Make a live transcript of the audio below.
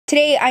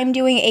Today I'm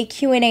doing a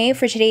Q&A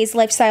for today's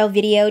lifestyle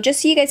video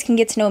just so you guys can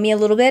get to know me a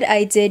little bit.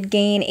 I did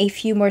gain a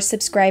few more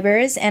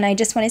subscribers and I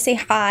just want to say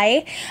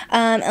hi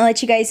and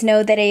let you guys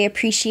know that I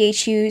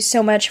appreciate you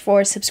so much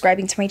for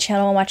subscribing to my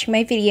channel and watching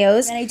my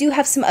videos. And I do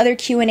have some other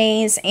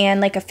Q&As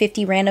and like a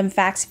 50 random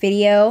facts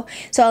video,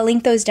 so I'll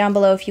link those down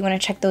below if you want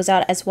to check those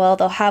out as well.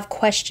 They'll have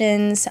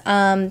questions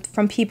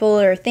from people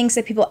or things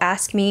that people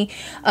ask me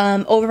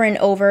over and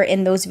over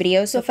in those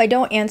videos. So if I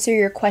don't answer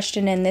your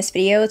question in this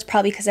video, it's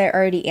probably because I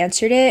already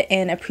answered it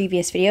in a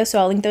previous video, so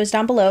I'll link those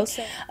down below.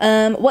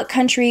 What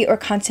country or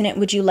continent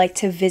would you like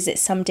to visit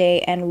someday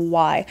and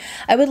why?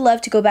 I would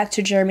love to go back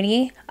to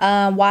Germany.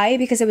 Why?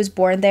 Because I was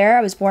born there.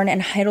 I was born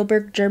in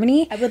Heidelberg,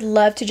 Germany. I would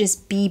love to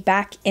just be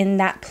back in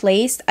that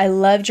place. I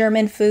love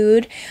German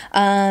food,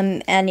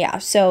 and yeah,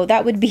 so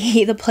that would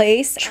be the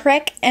place.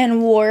 Trek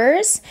and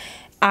Wars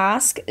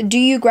ask, do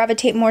you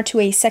gravitate more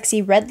to a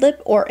sexy red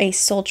lip or a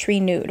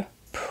sultry nude?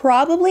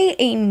 Probably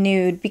a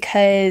nude,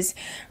 because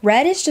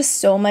red is just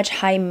so much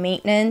high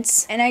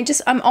maintenance, and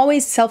I'm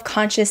always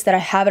self-conscious that I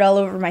have it all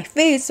over my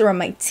face or on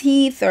my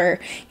teeth, or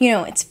you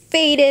know, it's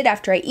faded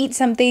after I eat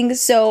something,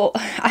 so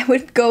I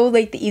would go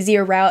like the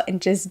easier route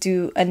and just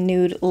do a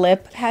nude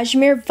lip.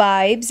 Kashmir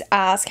Vibes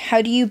ask,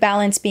 how do you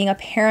balance being a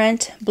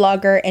parent,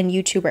 blogger, and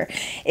YouTuber?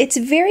 It's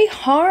very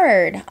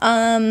hard,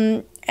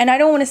 and I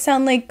don't want to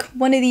sound like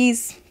one of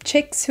these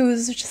chicks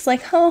who's just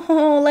like,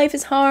 oh, life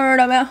is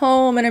hard, I'm at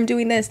home and I'm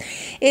doing this.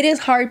 It is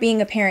hard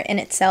being a parent in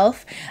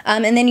itself,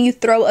 and then you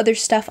throw other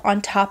stuff on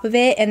top of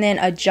it and then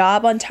a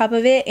job on top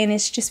of it, and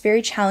it's just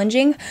very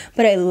challenging.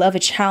 But I love a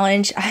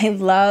challenge. I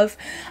love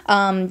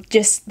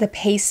just the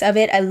pace of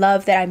it. I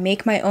love that I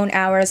make my own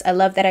hours. I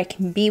love that I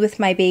can be with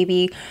my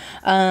baby.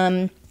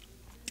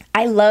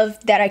 I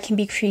love that I can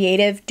be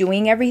creative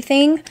doing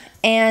everything.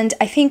 And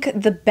I think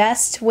the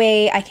best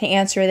way I can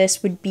answer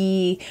this would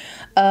be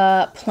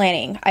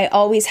planning. I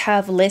always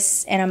have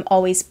lists and I'm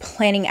always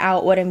planning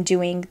out what I'm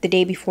doing the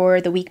day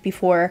before, the week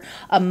before,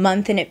 a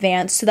month in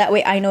advance, so that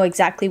way I know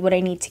exactly what I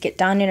need to get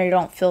done and I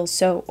don't feel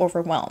so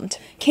overwhelmed.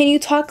 Can you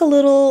talk a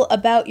little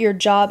about your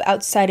job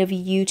outside of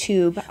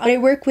YouTube? I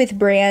work with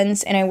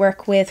brands and I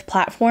work with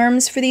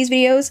platforms for these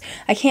videos.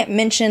 I can't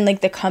mention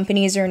like the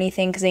companies or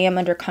anything because I am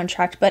under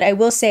contract, but I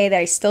will say that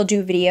I still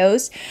do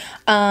videos.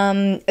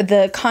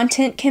 The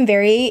content can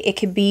vary. It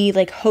could be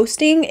like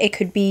hosting, it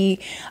could be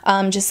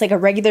just like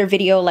a regular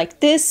video like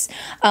this,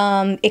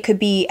 it could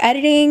be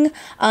editing,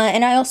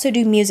 and I also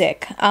do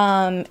music.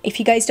 If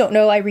you guys don't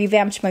know, I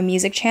revamped my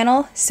music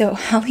channel, so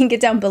I'll link it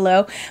down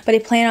below, but I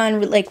plan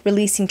on like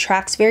releasing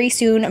tracks very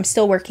soon. I'm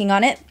still working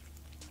on it.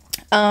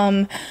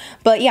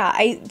 But yeah,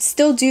 I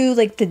still do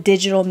like the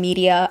digital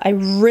media. I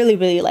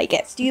really like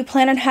it. Do you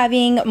plan on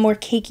having more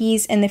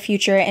keikis in the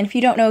future? And if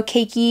you don't know,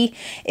 keiki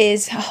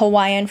is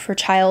Hawaiian for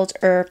child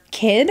or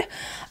kid.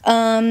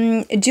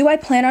 Do I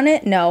plan on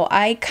it? No,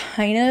 I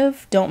kind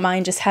of don't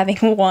mind just having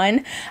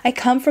one. I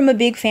come from a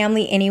big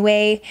family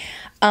anyway.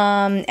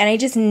 And I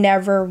just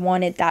never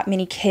wanted that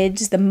many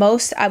kids. The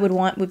most I would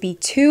want would be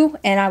 2,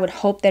 and I would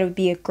hope that it would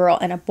be a girl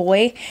and a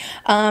boy.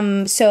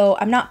 So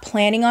I'm not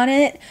planning on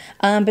it,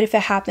 but if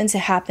it happens, it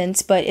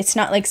happens, but it's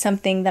not like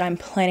something that I'm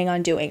planning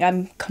on doing.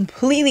 I'm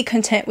completely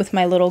content with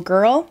my little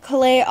girl.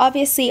 Kalei,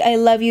 obviously I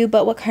love you,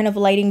 but what kind of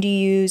lighting do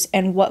you use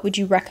and what would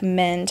you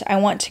recommend? I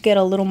want to get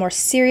a little more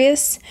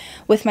serious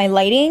with my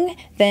lighting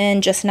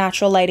than just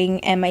natural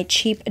lighting and my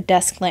cheap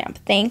desk lamp.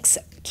 Thanks.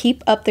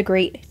 Keep up the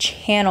great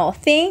channel.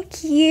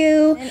 Thank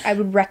you. And I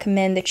would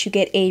recommend that you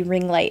get a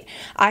ring light.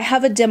 I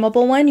have a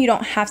dimmable one. You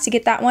don't have to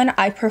get that one.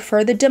 I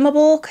prefer the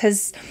dimmable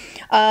because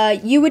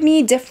you would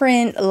need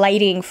different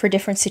lighting for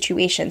different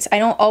situations. I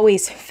don't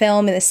always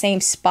film in the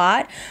same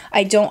spot.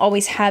 I don't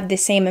always have the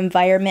same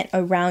environment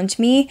around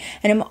me,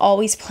 and I'm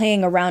always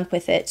playing around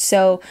with it.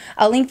 So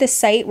I'll link the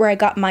site where I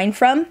got mine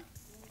from.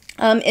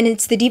 And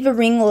it's the Diva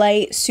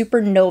Ringlight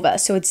Supernova,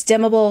 so it's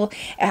dimmable.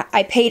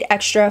 I paid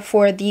extra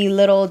for the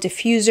little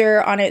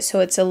diffuser on it,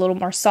 so it's a little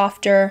more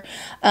softer.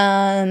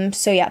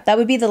 So yeah, that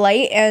would be the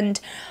light. And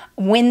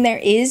when there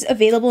is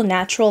available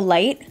natural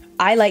light,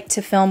 I like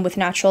to film with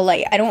natural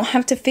light. I don't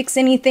have to fix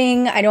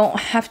anything. I don't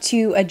have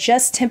to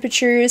adjust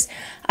temperatures.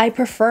 I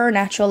prefer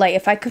natural light.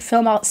 If I could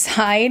film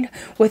outside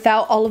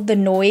without all of the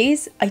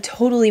noise, I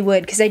totally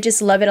would, because I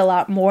just love it a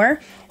lot more.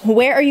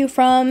 Where are you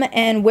from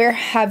and where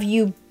have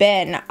you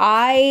been?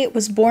 I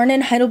was born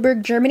in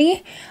Heidelberg,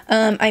 Germany.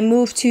 I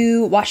moved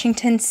to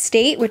Washington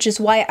State, which is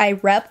why I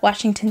rep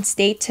Washington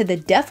State to the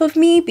death of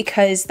me,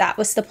 because that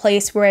was the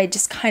place where I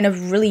just kind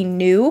of really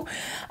knew.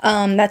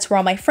 That's where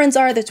all my friends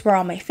are. That's where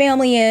all my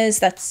family is.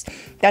 That's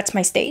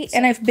my state.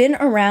 And I've been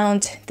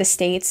around the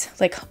States,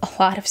 like a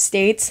lot of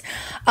states.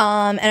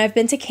 And I've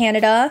been to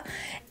Canada.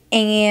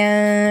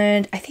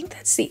 And I think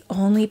that's the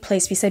only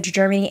place besides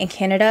Germany and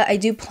Canada. I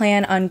do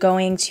plan on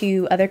going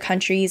to other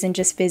countries and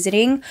just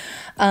visiting.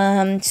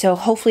 So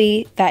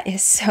hopefully that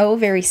is so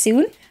very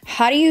soon.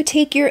 How do you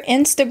take your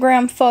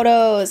Instagram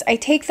photos? I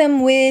take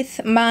them with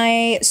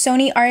my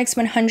Sony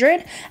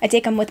RX100. I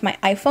take them with my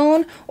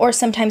iPhone or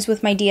sometimes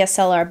with my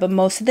DSLR, but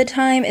most of the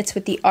time it's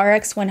with the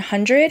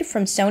RX100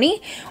 from Sony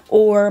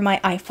or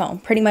my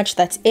iPhone. Pretty much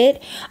that's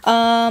it.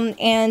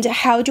 And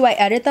how do I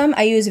edit them?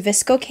 I use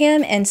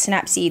ViscoCam and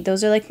Snapseed.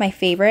 Those are like my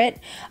favorite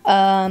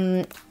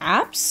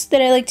apps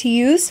that I like to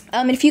use.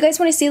 And if you guys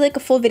want to see like a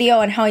full video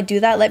on how I do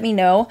that, let me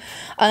know.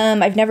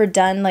 I've never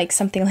done like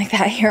something like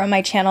that here on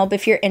my channel, but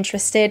if you're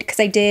interested,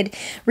 because I did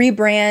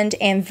rebrand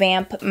and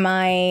vamp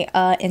my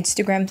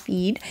Instagram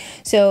feed.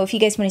 So if you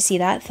guys want to see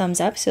that,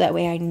 thumbs up so that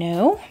way I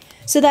know.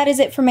 So that is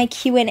it for my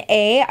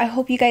Q&A. I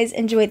hope you guys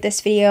enjoyed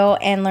this video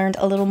and learned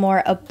a little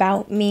more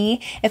about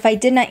me. If I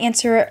did not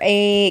answer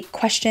a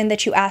question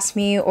that you asked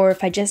me, or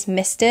if I just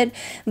missed it,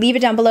 leave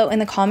it down below in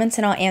the comments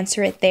and I'll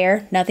answer it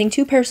there. Nothing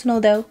too personal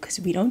though, because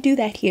we don't do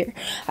that here.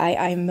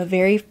 I'm a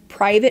very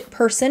private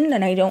person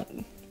and I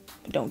don't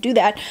do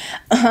that.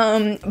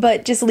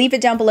 But just leave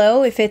it down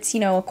below if it's, you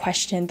know, a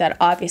question that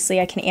obviously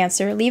I can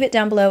answer. Leave it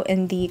down below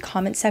in the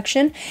comment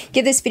section.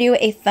 Give this video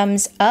a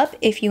thumbs up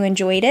if you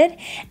enjoyed it,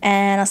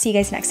 and I'll see you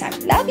guys next time.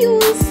 Love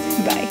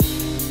yous. Bye.